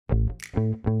Hello,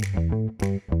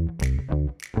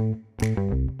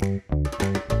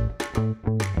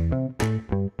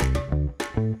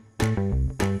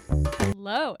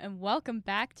 and welcome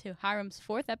back to Hiram's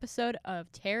fourth episode of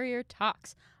Terrier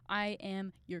Talks. I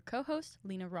am your co-host,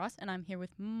 Lina Ross, and I'm here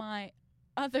with my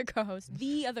other co-host,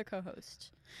 the other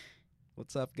co-host.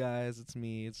 What's up, guys? It's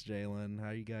me. It's Jalon.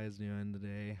 How you guys doing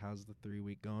today? How's the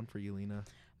 3-week going for you, Lina?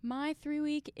 My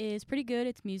 3-week is pretty good.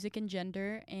 It's music and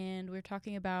gender, and we're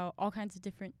talking about all kinds of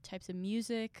different types of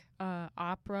music,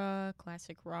 opera,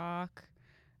 classic rock,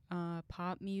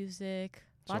 pop music.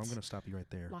 So I'm going to stop you right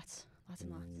there. Lots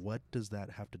and lots. What does that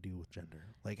have to do with gender?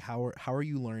 Like, how are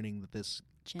you learning that this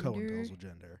co-entails with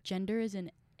gender? Gender is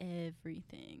in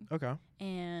everything. Okay.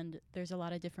 And there's a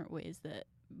lot of different ways that,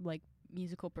 like,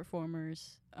 musical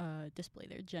performers display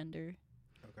their gender.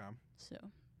 Okay. So,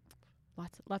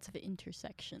 lots of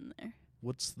intersection there.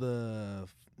 What's the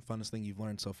funnest thing you've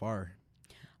learned so far?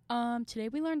 Today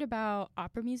we learned about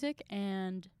opera music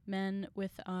and men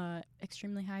with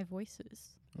extremely high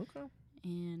voices. Okay.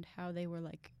 And how they were,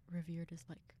 like, revered as,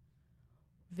 like,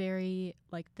 very,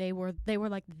 like, they were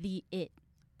like the it,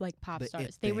 like, pop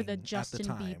stars. They were the Justin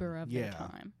Bieber of their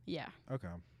time. Yeah. Okay.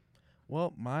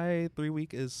 Well, my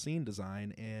 3-week is scene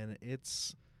design, and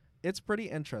it's pretty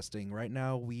interesting. Right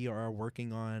now we are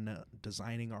working on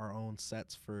designing our own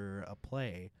sets for a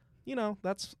play. You know,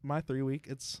 that's my 3-week.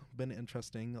 It's been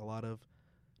interesting. A lot of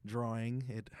drawing.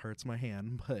 It hurts my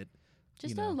hand, but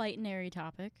just a light and airy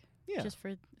topic. Yeah. Just for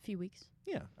a few weeks.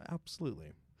 Yeah,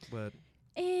 absolutely. But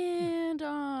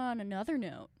on another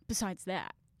note, besides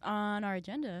that, on our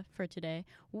agenda for today,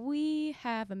 we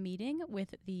have a meeting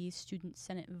with the Student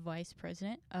Senate Vice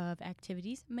President of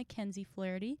Activities, Mackenzie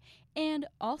Flaherty, and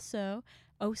also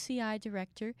OCI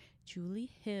Director Julie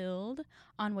Hild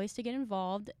on ways to get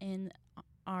involved in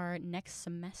our next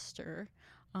semester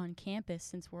on campus,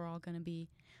 since we're all going to be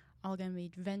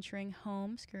venturing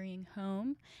home, scurrying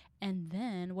home. And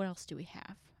then what else do we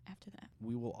have after that?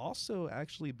 We will also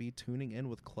actually be tuning in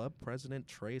with Club President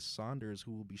Trey Saunders,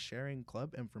 who will be sharing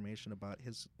club information about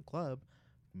his club,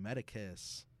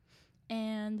 Medicus.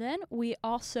 And then we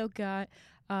also got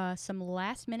some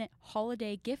last-minute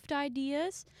holiday gift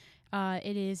ideas.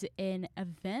 It is an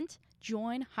event.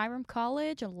 Join Hiram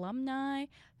College alumni,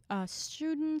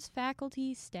 students,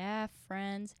 faculty, staff,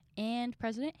 friends, and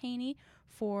President Haney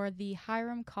for the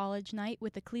Hiram College night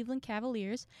with the Cleveland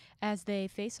Cavaliers as they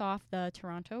face off the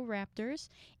Toronto Raptors.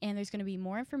 And there's going to be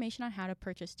more information on how to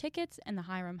purchase tickets and the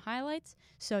Hiram highlights.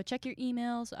 So check your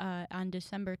emails on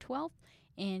December 12th,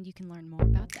 and you can learn more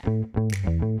about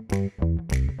that.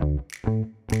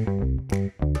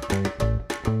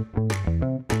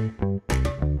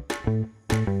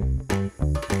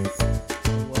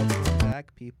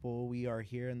 People, we are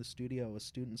here in the studio with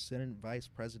Student Senate Vice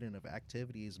President of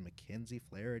Activities, Mackenzie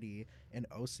Flaherty, and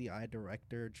OCI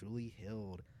Director Julie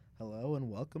Hild. Hello and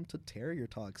welcome to Terrier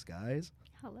Talks, guys.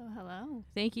 Hello.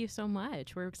 Thank you so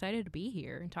much. We're excited to be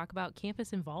here and talk about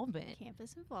campus involvement.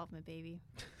 Campus involvement, baby.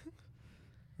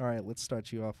 All right, let's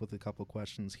start you off with a couple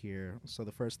questions here. So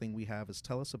the first thing we have is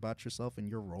tell us about yourself and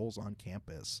your roles on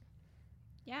campus.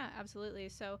 Yeah, absolutely.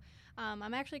 So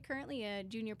I'm actually currently a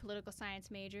junior political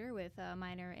science major with a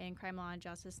minor in crime law and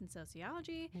justice and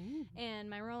sociology. Ooh. And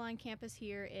my role on campus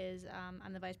here is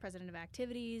I'm the vice president of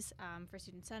activities for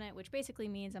Student Senate, which basically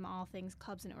means I'm all things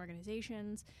clubs and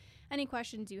organizations. Any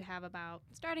questions you have about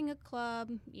starting a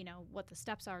club, what the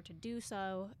steps are to do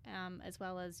so, as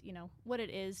well as, what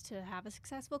it is to have a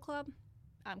successful club.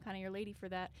 I'm kind of your lady for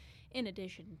that, in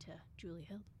addition to Julie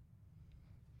Hild.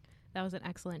 That was an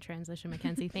excellent transition,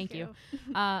 Mackenzie. Thank you.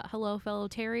 Hello, fellow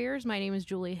Terriers. My name is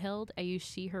Julie Hild. I use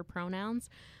she, her pronouns.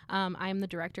 I'm the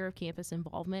Director of Campus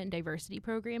Involvement and Diversity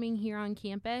Programming here on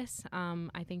campus.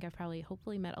 I think I've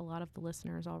hopefully met a lot of the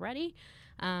listeners already.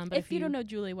 But if you don't know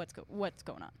Julie, what's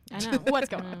going on? I know. What's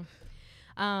going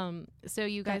on? So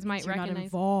you guys might you're recognize. Not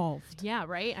involved. Yeah,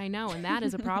 right? I know. And that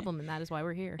is a problem, and that is why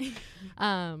we're here.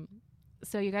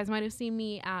 So you guys might have seen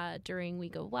me during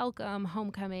Week of Welcome,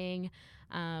 Homecoming.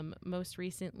 Most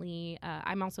recently,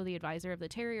 I'm also the advisor of the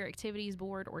Terrier Activities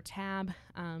Board, or TAB.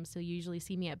 So you usually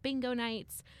see me at bingo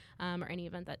nights or any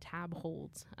event that TAB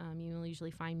holds. You will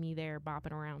usually find me there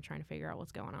bopping around trying to figure out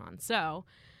what's going on. So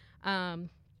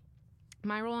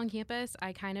my role on campus,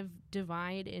 I kind of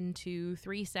divide into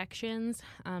 3 sections.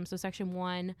 So section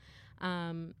 1,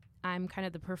 I'm kind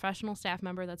of the professional staff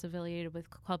member that's affiliated with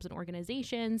clubs and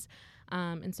organizations,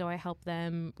 and so I help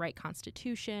them write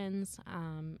constitutions,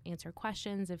 answer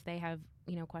questions if they have,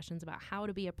 questions about how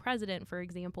to be a president, for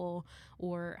example,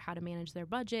 or how to manage their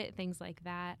budget, things like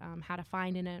that, how to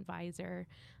find an advisor,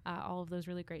 all of those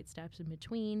really great steps in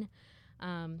between.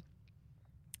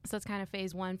 So that's kind of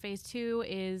phase one. Phase two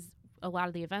is a lot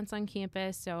of the events on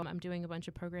campus. So I'm doing a bunch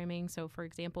of programming. So for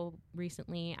example,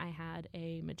 recently I had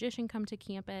a magician come to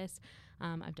campus.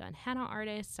 I've done henna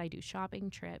artists. I do shopping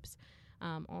trips,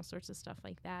 all sorts of stuff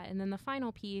like that. And then the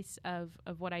final piece of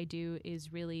what I do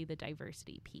is really the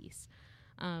diversity piece.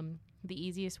 The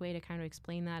easiest way to kind of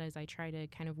explain that is I try to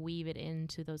kind of weave it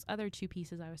into those other two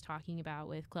pieces I was talking about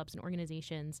with clubs and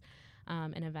organizations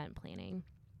and event planning.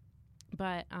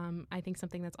 But I think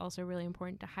something that's also really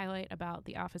important to highlight about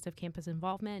the Office of Campus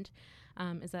Involvement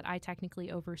is that I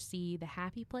technically oversee the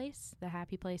Happy Place. The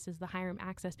Happy Place is the Hiram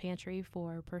Access Pantry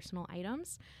for personal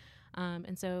items.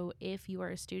 And so if you are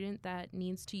a student that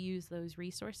needs to use those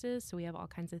resources, so we have all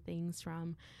kinds of things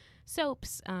from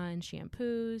soaps and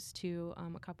shampoos to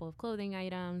a couple of clothing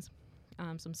items,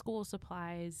 some school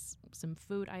supplies, some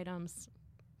food items,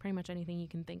 pretty much anything you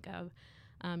can think of.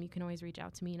 You can always reach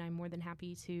out to me, and I'm more than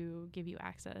happy to give you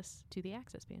access to the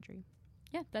Access Pantry.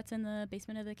 Yeah, that's in the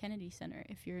basement of the Kennedy Center,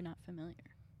 if you're not familiar.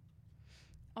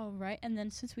 All right, and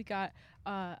then since we got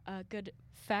a good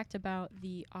fact about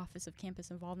the Office of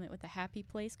Campus Involvement with the Happy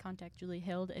Place, contact Julie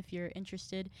Hild if you're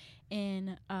interested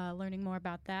in learning more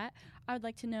about that. I would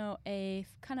like to know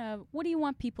what do you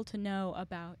want people to know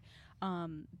about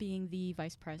being the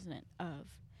vice president of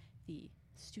the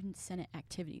Student Senate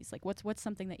activities? Like, what's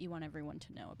something that you want everyone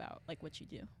to know about, like what you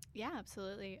do? Yeah,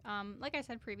 absolutely. Like I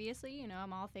said previously,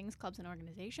 I'm all things clubs and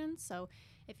organizations. So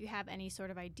if you have any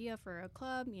sort of idea for a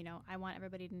club, I want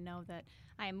everybody to know that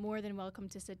I am more than welcome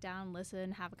to sit down,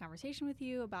 listen, have a conversation with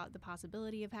you about the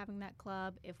possibility of having that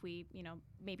club. If we,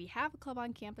 maybe have a club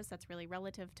on campus that's really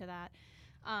relative to that.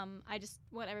 I just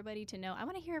want everybody to know, I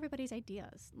want to hear everybody's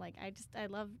ideas. Like, I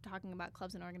love talking about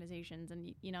clubs and organizations,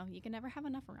 and you can never have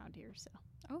enough around here. So,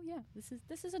 oh yeah,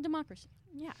 this is a democracy.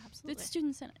 Yeah, absolutely. It's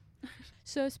Student Senate.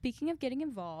 So speaking of getting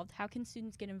involved, how can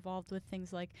students get involved with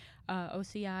things like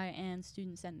OCI and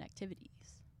Student Senate activities?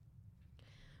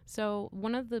 So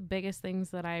one of the biggest things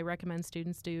that I recommend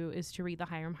students do is to read the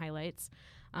Hiram highlights.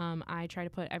 I try to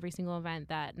put every single event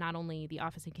that not only the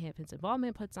Office of Campus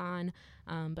Involvement puts on,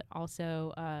 but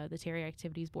also the Terry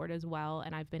Activities Board as well.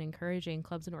 And I've been encouraging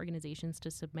clubs and organizations to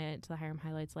submit to the Hiram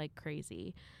highlights like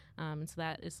crazy. So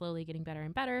that is slowly getting better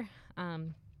and better.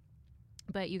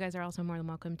 But you guys are also more than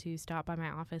welcome to stop by my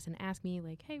office and ask me,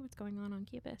 like, hey, what's going on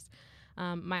campus?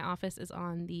 My office is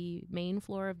on the main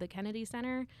floor of the Kennedy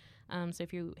Center. So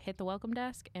if you hit the welcome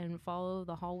desk and follow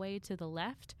the hallway to the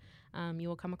left, you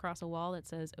will come across a wall that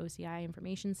says OCI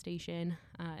Information Station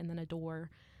and then a door.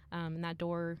 And that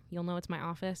door, you'll know it's my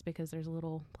office because there's a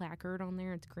little placard on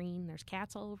there. It's green. There's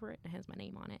cats all over it. And it has my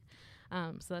name on it.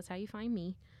 So that's how you find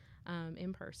me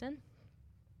in person.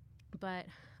 But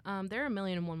there are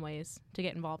 1,000,001 ways to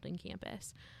get involved in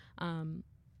campus.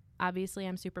 Obviously,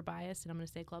 I'm super biased, and I'm going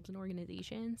to say clubs and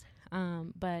organizations.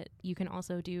 But you can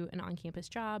also do an on-campus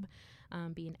job,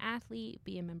 be an athlete,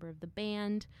 be a member of the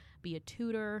band, be a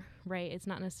tutor, right? It's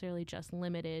not necessarily just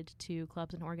limited to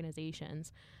clubs and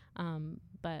organizations.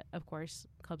 But, of course,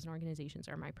 clubs and organizations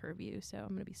are my purview, so I'm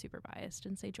going to be super biased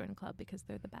and say join a club because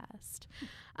they're the best.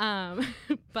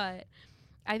 But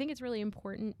I think it's really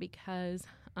important because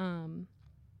I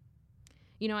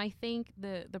think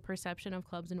the perception of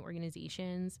clubs and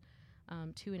organizations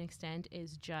to an extent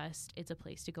is just it's a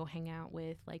place to go hang out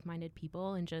with like-minded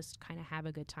people and just kind of have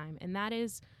a good time. And that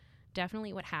is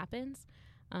definitely what happens.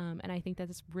 And I think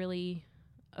that's really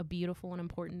a beautiful and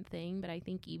important thing. But I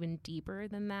think even deeper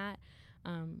than that,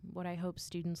 what I hope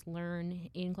students learn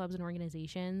in clubs and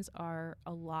organizations are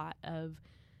a lot of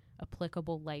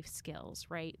applicable life skills,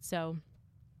 right? So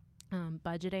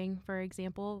budgeting, for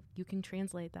example, you can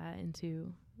translate that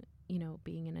into,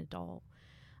 being an adult.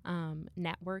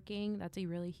 Networking, that's a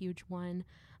really huge one.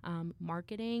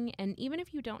 Marketing, and even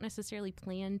if you don't necessarily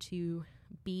plan to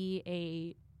be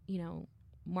a,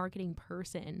 marketing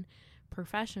person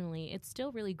professionally, it's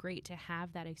still really great to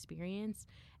have that experience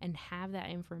and have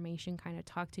that information kind of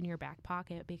tucked in your back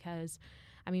pocket because,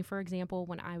 for example,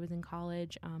 when I was in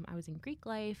college, I was in Greek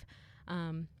life,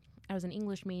 I was an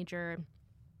English major,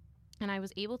 and I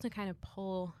was able to kind of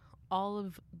pull all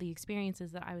of the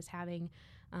experiences that I was having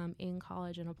in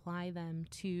college and apply them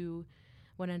to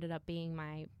what ended up being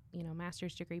my,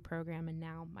 master's degree program and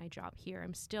now my job here.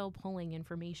 I'm still pulling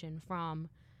information from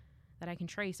that I can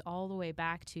trace all the way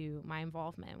back to my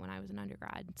involvement when I was an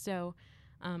undergrad. So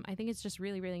I think it's just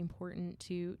really, really important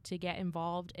to get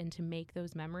involved and to make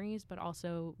those memories, but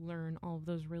also learn all of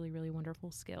those really, really wonderful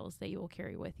skills that you will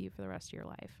carry with you for the rest of your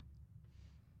life.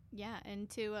 Yeah, and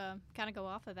to kind of go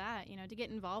off of that, to get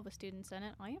involved with Student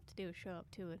Senate, all you have to do is show up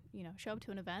to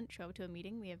an event, show up to a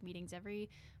meeting. We have meetings every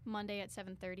Monday at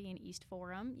 7:30 in East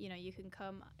Forum. You can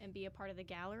come and be a part of the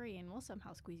gallery, and we'll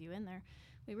somehow squeeze you in there.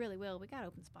 We really will. We got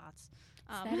open spots.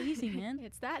 It's that easy, man.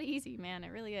 It's that easy, man. It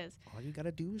really is. All you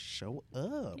gotta do is show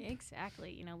up.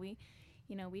 Exactly.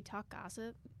 We talk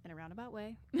gossip in a roundabout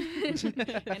way,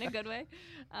 in a good way.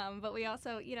 But we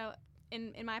also,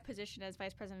 in my position as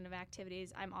vice president of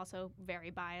activities, I'm also very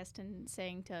biased in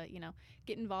saying to,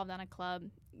 get involved in a club.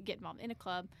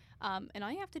 And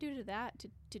all you have to do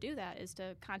to do that is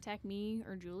to contact me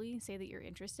or Julie, say that you're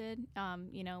interested.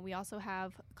 We also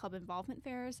have club involvement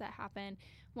fairs that happen,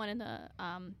 one in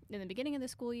the beginning of the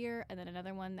school year, and then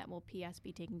another one that will PS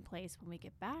be taking place when we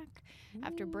get back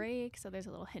after break. So there's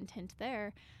a little hint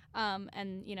there.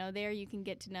 And there you can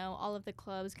get to know all of the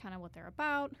clubs, kind of what they're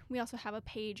about. We also have a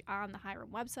page on the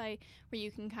Hiram website where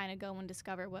you can kind of go and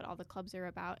discover what all the clubs are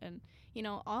about. And,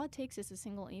 all it takes is a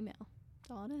single email.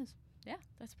 That's all it is. Yeah,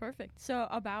 that's perfect. So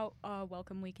about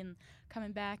Welcome Week and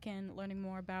coming back and learning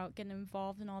more about getting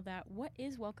involved and all that. What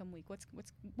is Welcome Week? What's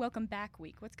Welcome Back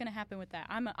Week? What's going to happen with that?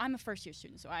 I'm a first year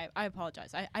student, so I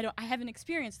apologize. I haven't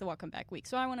experienced the Welcome Back Week,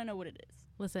 so I want to know what it is.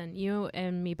 Listen, you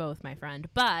and me both, my friend.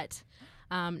 But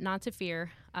not to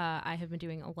fear, I have been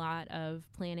doing a lot of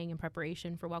planning and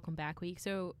preparation for Welcome Back Week.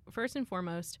 So first and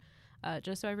foremost,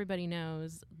 just so everybody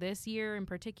knows, this year in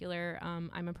particular,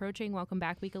 I'm approaching Welcome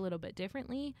Back Week a little bit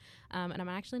differently, and I'm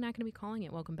actually not going to be calling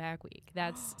it Welcome Back Week.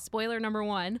 That's spoiler number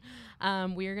one.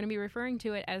 We are going to be referring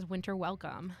to it as Winter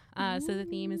Welcome. So the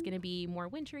theme is going to be more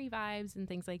wintry vibes and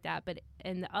things like that.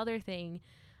 And the other thing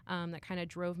that kind of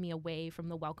drove me away from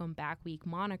the Welcome Back Week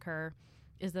moniker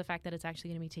is the fact that it's actually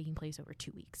going to be taking place over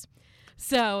 2 weeks.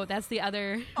 So that's the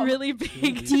other really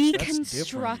big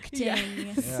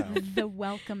deconstructing the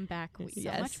Welcome Back Week.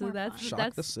 Yes, so that's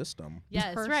the system.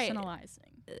 Yes, personalizing. Right.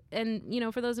 And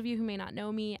for those of you who may not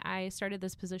know me, I started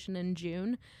this position in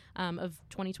June of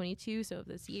 2022, so of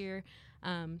this year.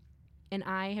 And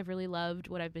I have really loved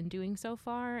what I've been doing so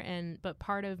far. But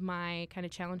part of my kind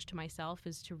of challenge to myself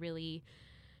is to really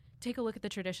take a look at the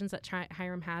traditions that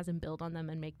Hiram has and build on them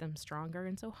and make them stronger.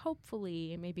 And so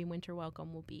hopefully maybe Winter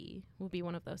Welcome will be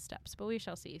one of those steps, but we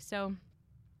shall see. So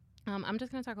I'm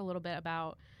just going to talk a little bit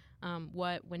about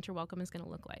what Winter Welcome is going to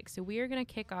look like. So we are going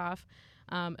to kick off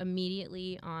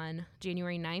immediately on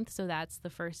January 9th. So that's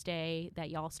the first day that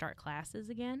y'all start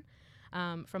classes again.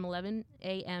 From 11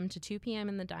 a.m. to 2 p.m.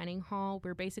 in the dining hall,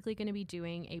 we're basically going to be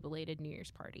doing a belated New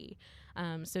Year's party.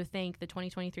 So thank the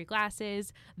 2023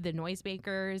 classes, the noise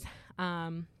makers.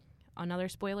 Another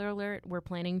spoiler alert, we're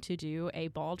planning to do a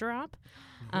ball drop.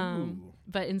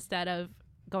 But instead of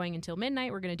going until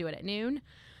midnight, we're going to do it at noon.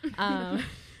 And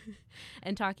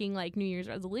talking like New Year's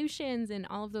resolutions and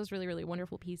all of those really, really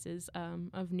wonderful pieces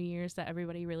of New Year's that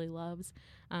everybody really loves,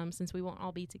 since we won't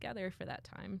all be together for that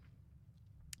time.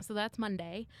 So that's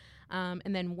Monday.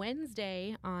 And then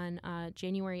Wednesday on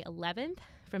January 11th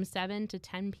from 7 to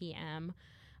 10 p.m.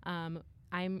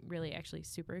 I'm really actually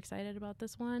super excited about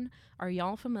this one. Are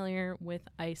y'all familiar with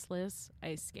iceless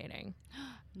ice skating?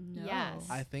 No. Yes.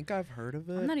 I think I've heard of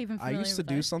it. I'm not even familiar I used to with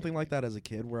do ice something skating. like that as a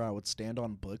kid where I would stand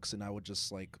on books and I would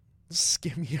just like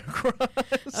skimmy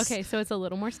across. Okay, so it's a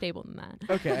little more stable than that.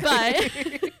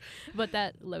 Okay. But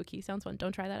that low-key sounds fun.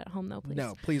 Don't try that at home, though, please.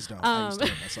 No, please don't. I used to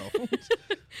do it myself.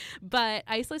 But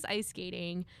iceless ice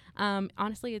skating,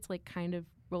 honestly, it's like kind of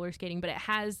roller skating, but it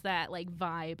has that like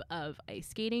vibe of ice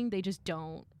skating. They just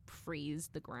don't freeze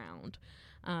the ground.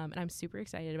 And I'm super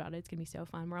excited about it. It's going to be so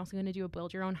fun. We're also going to do a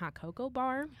build your own hot cocoa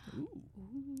bar. You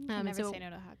can never say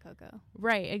no to hot cocoa.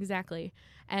 Right, exactly.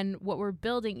 And what we're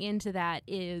building into that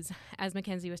is, as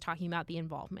Mackenzie was talking about, the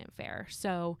involvement fair.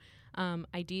 So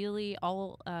ideally,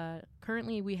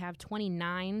 currently we have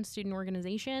 29 student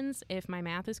organizations, if my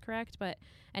math is correct, but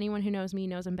anyone who knows me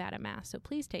knows I'm bad at math, so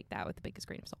please take that with the biggest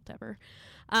grain of salt ever.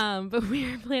 But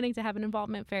we are planning to have an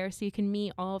involvement fair so you can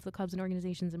meet all of the clubs and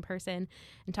organizations in person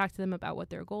and talk to them about what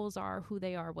their goals are, who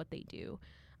they are, what they do.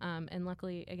 And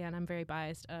luckily, again, I'm very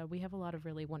biased. We have a lot of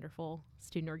really wonderful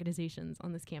student organizations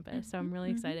on this campus, so I'm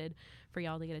really excited for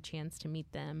y'all to get a chance to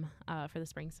meet them for the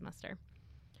spring semester.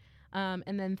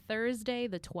 And then Thursday,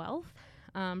 the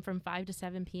 12th, from 5 to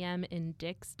 7 p.m. in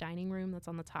Dick's Dining Room, that's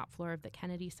on the top floor of the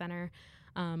Kennedy Center,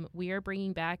 we are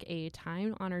bringing back a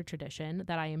time-honored tradition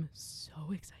that I am so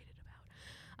excited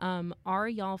about. Are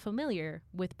y'all familiar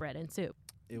with bread and soup?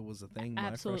 It was a thing my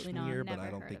Absolutely freshman not. year, but Never I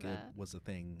don't heard think of it that. was a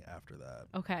thing after that.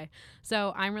 Okay,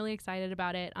 so I'm really excited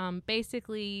about it.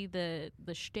 Basically, the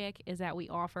shtick is that we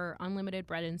offer unlimited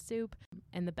bread and soup,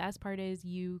 and the best part is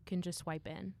you can just swipe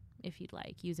in. if you'd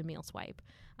like. Use a meal swipe.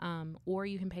 Or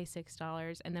you can pay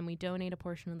 $6, and then we donate a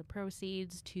portion of the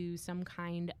proceeds to some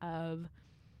kind of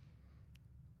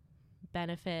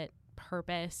benefit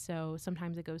purpose. So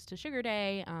sometimes it goes to Sugar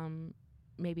Day.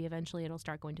 Maybe eventually it'll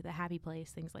start going to the Happy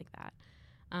Place, things like that.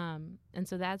 And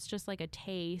so that's just like a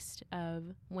taste of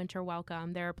Winter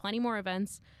Welcome. There are plenty more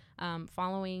events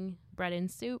following Bread and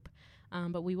Soup,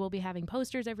 but we will be having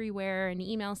posters everywhere and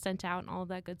emails sent out and all of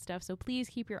that good stuff. So please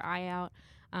keep your eye out.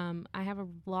 I have a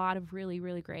lot of really,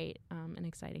 really great and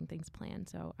exciting things planned.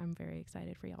 So I'm very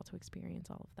excited for y'all to experience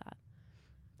all of that.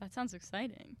 That sounds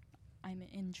exciting. I'm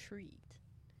intrigued.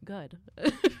 Good.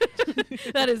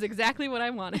 That is exactly what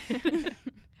I wanted.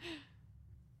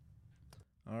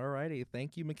 Alrighty,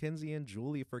 thank you, Mackenzie and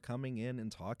Julie, for coming in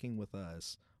and talking with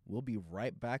us. We'll be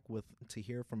right back to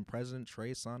hear from President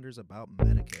Trey Saunders about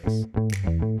Medicus.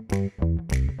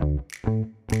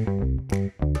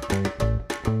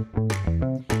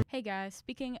 Hey guys,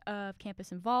 speaking of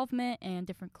campus involvement and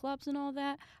different clubs and all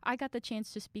that, I got the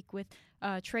chance to speak with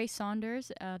Trey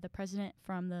Saunders, the president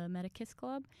from the Medicus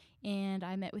Club, and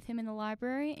I met with him in the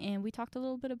library, and we talked a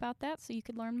little bit about that so you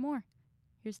could learn more.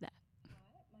 Here's that.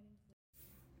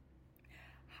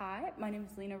 Hi, my name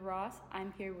is Lina Ross.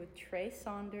 I'm here with Trey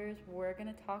Saunders. We're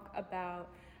going to talk about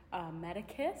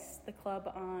Medicus, the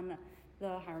club on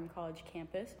the Hiram College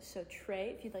campus. So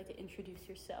Trey, if you'd like to introduce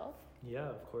yourself. Yeah,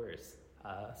 of course.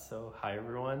 So hi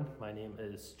everyone, my name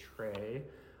is Trey.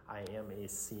 I am a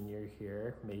senior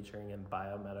here majoring in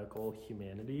biomedical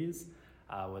humanities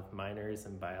with minors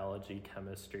in biology,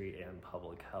 chemistry, and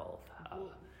public health.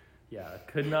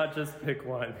 Could not just pick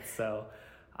one. So,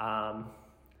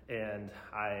 and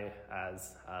I,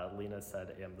 as Lina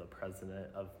said, am the president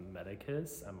of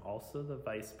Medicus. I'm also the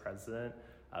vice president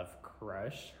of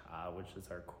CRUSH, which is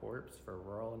our Corps for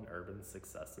Rural and Urban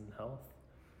Success in Health.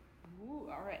 Ooh,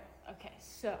 all right. Okay,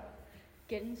 so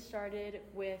getting started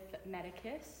with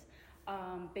Medicus,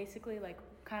 basically, like,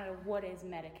 kind of what is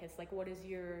Medicus? Like, what is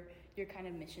your kind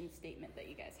of mission statement that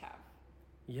you guys have?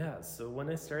 Yeah, so when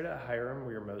I started at Hiram,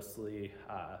 we were mostly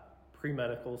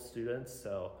pre-medical students,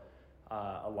 so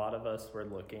a lot of us were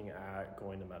looking at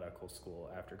going to medical school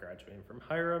after graduating from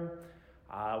Hiram.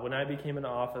 When I became an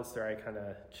officer, I kind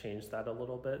of changed that a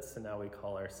little bit, so now we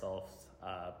call ourselves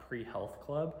pre-health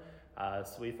club.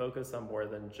 So we focus on more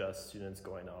than just students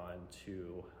going on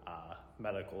to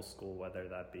medical school, whether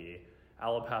that be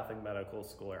allopathic medical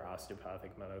school or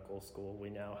osteopathic medical school. We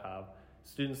now have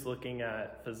students looking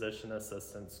at physician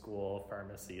assistant school,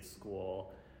 pharmacy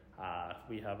school.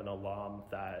 We have an alum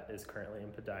that is currently in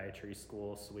podiatry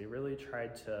school. So we really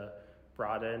tried to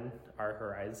broaden our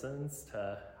horizons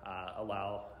to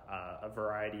allow a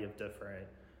variety of different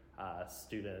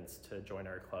students to join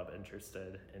our club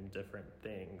interested in different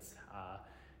things.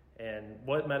 And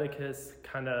what Medicus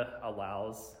kind of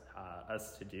allows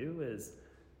us to do is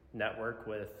network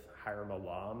with Hiram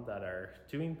alum that are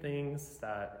doing things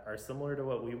that are similar to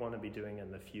what we want to be doing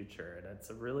in the future. And it's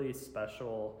a really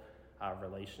special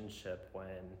relationship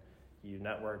when you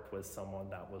network with someone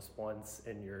that was once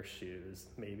in your shoes,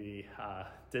 maybe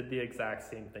did the exact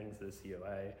same things as you.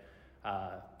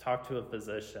 Talked to a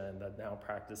physician that now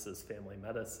practices family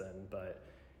medicine, but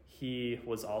he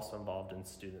was also involved in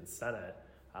student senate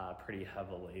pretty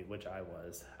heavily, which I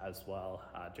was as well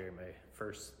during my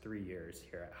first 3 years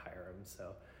here at Hiram.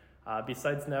 So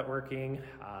besides networking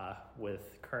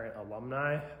with current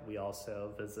alumni, we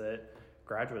also visit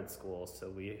graduate schools. So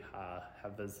we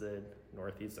have visited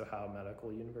Northeast Ohio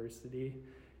Medical University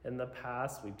in the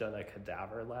past. We've done a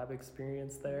cadaver lab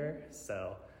experience there.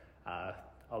 So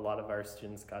a lot of our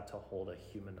students got to hold a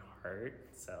human heart.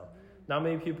 So not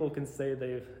many people can say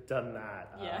they've done that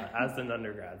as an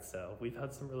undergrad. So we've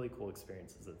had some really cool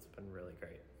experiences. It's been really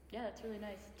great. Yeah, that's really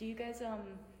nice. Do you guys,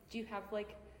 do you have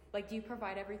like do you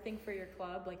provide everything for your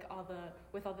club? Like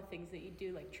with all the things that you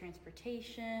do, like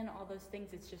transportation, all those things,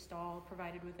 it's just all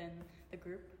provided within the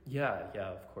group? Yeah,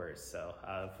 of course. So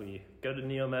if we go to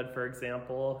Neomed, for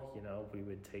example, we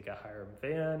would take a Hiram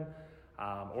van,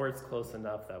 or it's close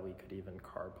enough that we could even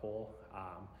carpool.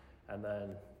 And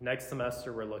then next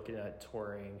semester, we're looking at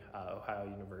touring Ohio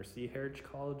University Heritage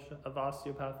College of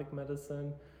Osteopathic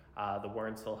Medicine, the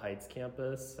Warrensville Heights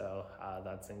campus. So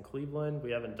that's in Cleveland.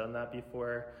 We haven't done that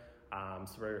before.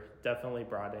 So we're definitely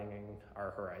broadening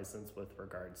our horizons with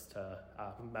regards to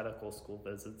medical school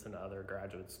visits and other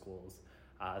graduate schools,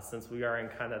 since we are in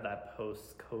kind of that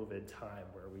post-COVID time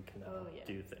where we can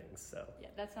do things. So yeah,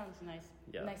 that sounds nice.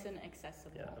 Yeah. Nice and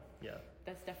accessible. Yeah.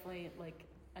 That's definitely like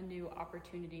a new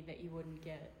opportunity that you wouldn't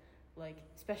get, like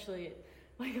especially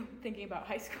like thinking about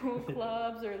high school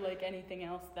clubs or like anything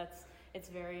else. It's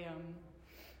very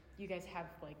you guys have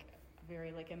like a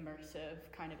very like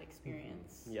immersive kind of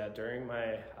experience. Yeah, during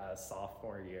my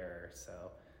sophomore year,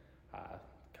 so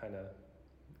kind of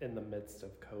in the midst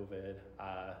of COVID,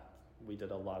 we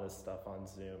did a lot of stuff on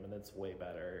Zoom, and it's way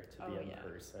better to be in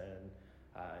person,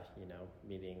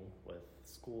 meeting with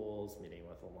schools, meeting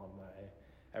with alumni,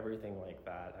 everything like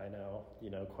that. I know,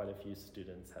 quite a few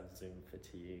students have Zoom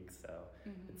fatigue, so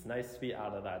it's nice to be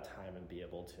out of that time and be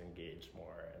able to engage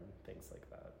more and things like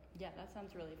that. Yeah, that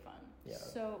sounds really fun. Yeah.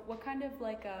 So what kind of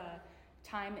like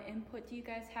time input do you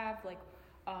guys have? Like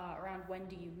around when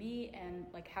do you meet, and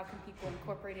like how can people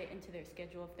incorporate it into their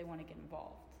schedule if they want to get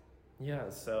involved? Yeah,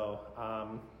 so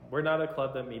we're not a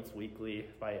club that meets weekly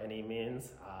by any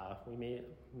means. We meet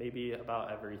maybe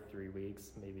about every 3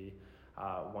 weeks, maybe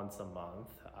once a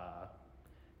month.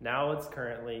 Now it's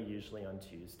currently usually on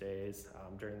Tuesdays.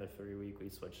 During the 3-week, we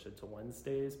switched it to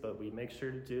Wednesdays, but we make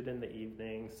sure to do it in the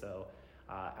evening so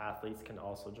athletes can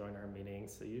also join our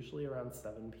meetings. So usually around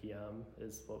 7 p.m.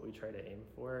 is what we try to aim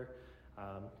for.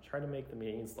 Try to make the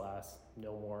meetings last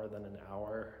no more than an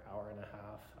hour, hour and a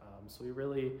half. So we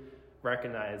really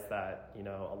recognize that,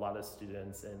 a lot of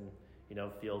students in,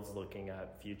 fields looking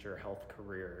at future health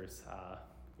careers,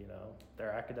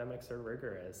 their academics are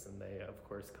rigorous and they of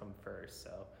course come first.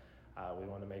 So we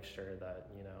want to make sure that,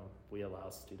 we allow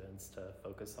students to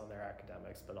focus on their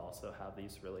academics, but also have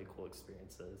these really cool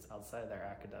experiences outside their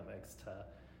academics to,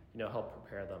 help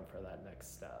prepare them for that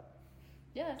next step.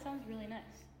 Yeah, that sounds really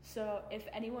nice. So if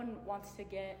anyone wants to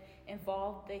get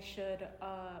involved, they should,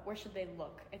 where should they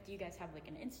look? Do you guys have like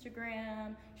an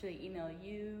Instagram? Should they email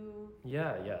you?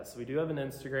 Yeah. So we do have an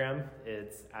Instagram.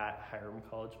 It's at Hiram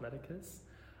College Medicus.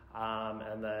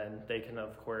 And then they can,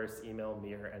 of course, email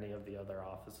me or any of the other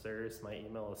officers. My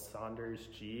email is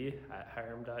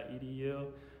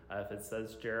saundersg@hiram.edu. If it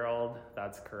says Gerald,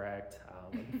 that's correct.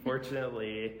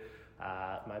 Unfortunately,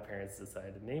 my parents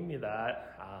decided to name me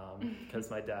that because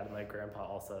my dad and my grandpa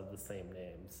also have the same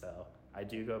name. So I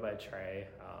do go by Trey.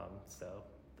 So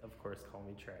of course, call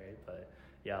me Trey. But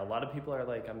yeah, a lot of people are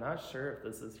like, I'm not sure if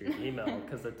this is your email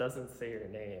because it doesn't say your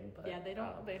name. But, yeah, they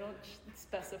don't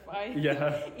specify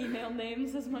email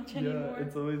names as much anymore. Yeah,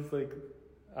 it's always like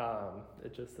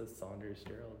it just says Saunders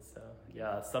Gerald. So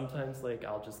yeah, sometimes like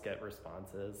I'll just get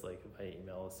responses like if I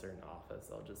email a certain office,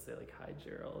 I'll just say like, hi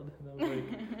Gerald, and I'm like,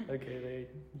 okay, they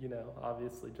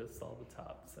obviously just saw the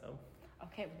top. So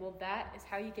okay, well that is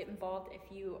how you get involved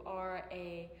if you are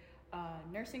a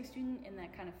nursing student in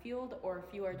that kind of field, or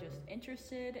if you are just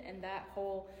interested in that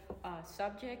whole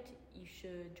subject. You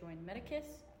should join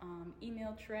Medicus.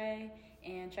 Email Trey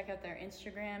and check out their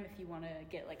Instagram if you want to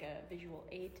get like a visual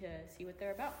aid to see what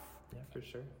they're about. Yeah, for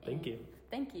sure. Thank you.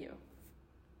 Thank you.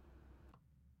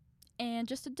 And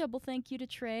just a double thank you to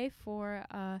Trey for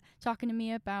talking to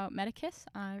me about Medicus.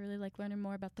 I really like learning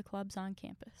more about the clubs on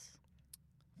campus.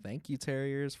 Thank you,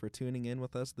 Terriers, for tuning in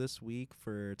with us this week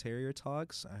for Terrier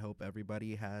Talks. I hope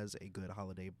everybody has a good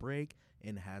holiday break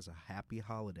and has a happy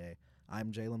holiday.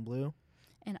 I'm Jalon Blue.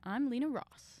 And I'm Lina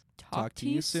Ross. Talk to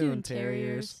you soon,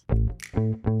 Terriers.